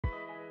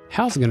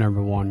How's it going,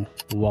 everyone?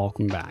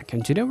 Welcome back,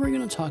 and today we're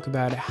going to talk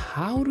about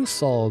how to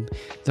solve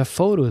the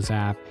Photos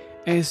app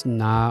is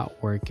not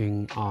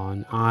working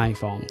on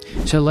iPhone.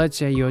 So let's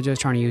say you're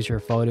just trying to use your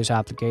Photos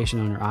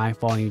application on your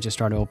iPhone, you just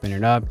try to open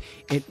it up,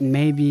 it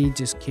maybe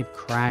just keep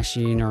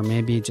crashing, or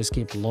maybe just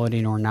keep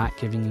loading or not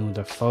giving you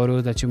the photo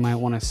that you might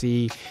want to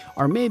see,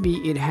 or maybe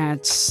it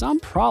had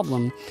some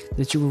problem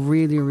that you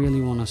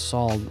really want to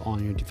solve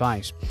on your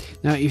device.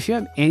 Now if you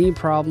have any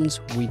problems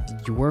with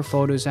your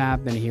Photos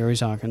app, then here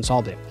is how I can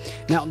solve it.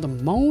 Now the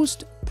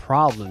most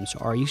problems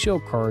are usually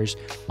occurs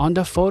on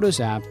the Photos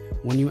app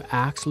when you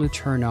actually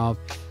turn off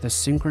the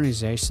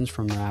synchronizations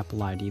from your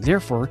Apple ID.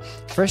 Therefore,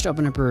 first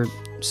open up your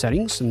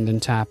settings and then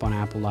tap on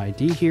Apple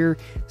ID here,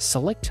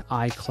 select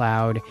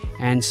iCloud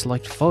and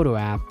select Photo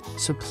app.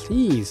 So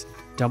please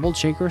double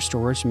check your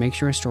storage, make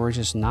sure your storage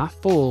is not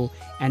full,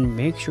 and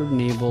make sure to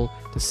enable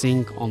the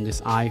sync on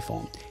this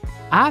iPhone.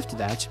 After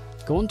that,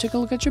 go and take a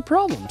look at your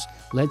problems.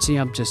 Let's say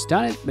I've just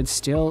done it, but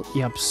still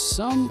you have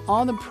some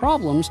other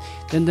problems.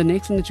 Then the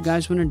next thing that you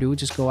guys want to do,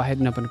 just go ahead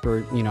and open up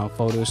your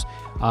Photos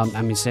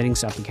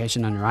settings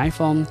application on your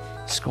iPhone,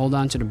 scroll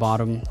down to the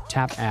bottom,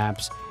 tap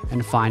apps,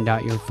 and find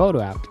out your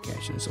photo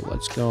application. So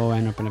let's go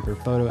and open up your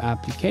photo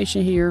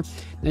application here.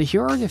 Now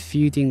here are the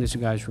few things that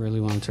you guys really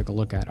want to take a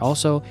look at.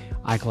 Also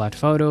iCloud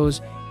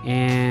photos,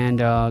 and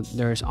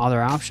there's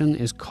other option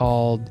is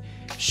called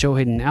show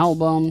hidden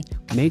album.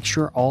 Make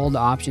sure all the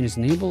option is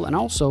enabled, and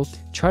also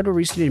try to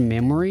reset in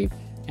memory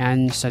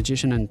and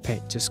suggestion and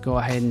pit. Just go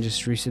ahead and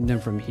just reset them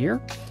from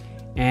here,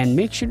 and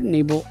make sure to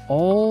enable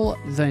all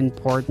the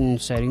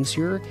important settings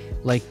here,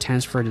 like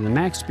transfer to the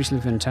max, especially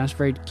if you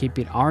transfer it, keep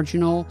it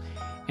original.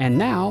 And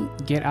now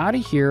get out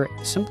of here,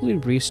 simply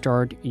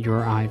restart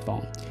your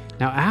iPhone.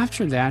 Now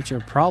after that,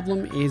 your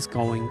problem is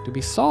going to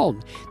be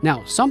solved.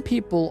 Now some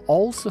people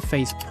also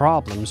face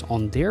problems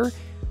on their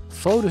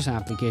Photos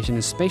application,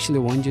 especially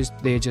when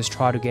they just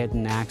try to get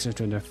an access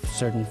to the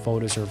certain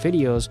photos or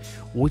videos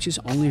which is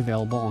only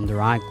available on their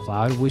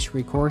iCloud, which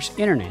requires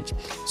internet.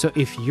 So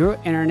if your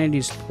internet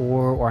is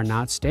poor or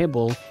not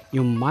stable,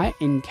 you might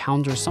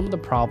encounter some of the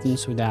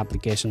problems with the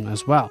application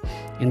as well.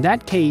 In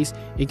that case,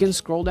 you can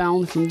scroll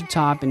down from the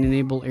top and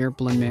enable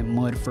airplane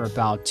mode for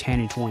about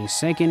 10 to 20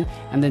 seconds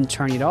and then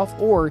turn it off,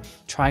 or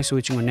try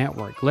switching a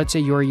network. Let's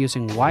say you're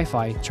using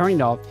Wi-Fi, turn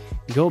it off,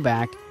 go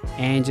back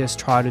and just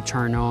try to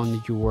turn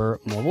on your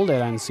mobile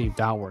data and see if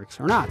that works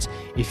or not.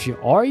 If you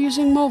are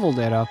using mobile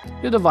data,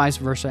 do the vice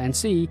versa and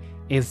see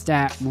if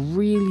that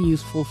really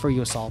useful for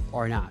yourself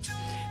or not.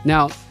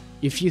 Now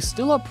if you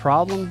still have a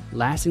problem,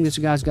 last thing that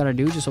you guys gotta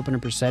do, just open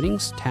up your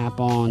settings, tap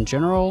on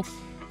general,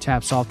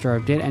 tap software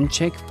update, and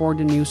check for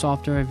the new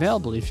software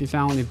available. If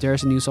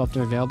there's a new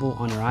software available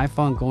on your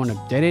iPhone, go and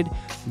update it.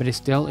 But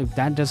if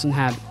that doesn't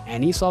have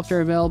any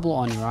software available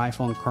on your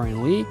iPhone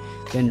currently,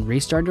 then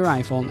restart your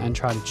iPhone and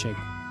try to check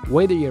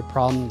whether your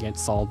problem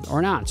gets solved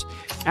or not.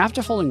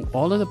 After following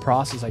all of the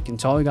process, I can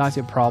tell you guys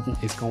your problem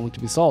is going to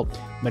be solved.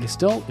 But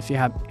still, if you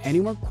have any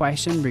more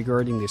questions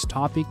regarding this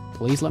topic,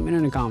 please let me know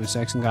in the comment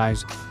section,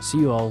 guys. See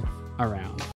you all around.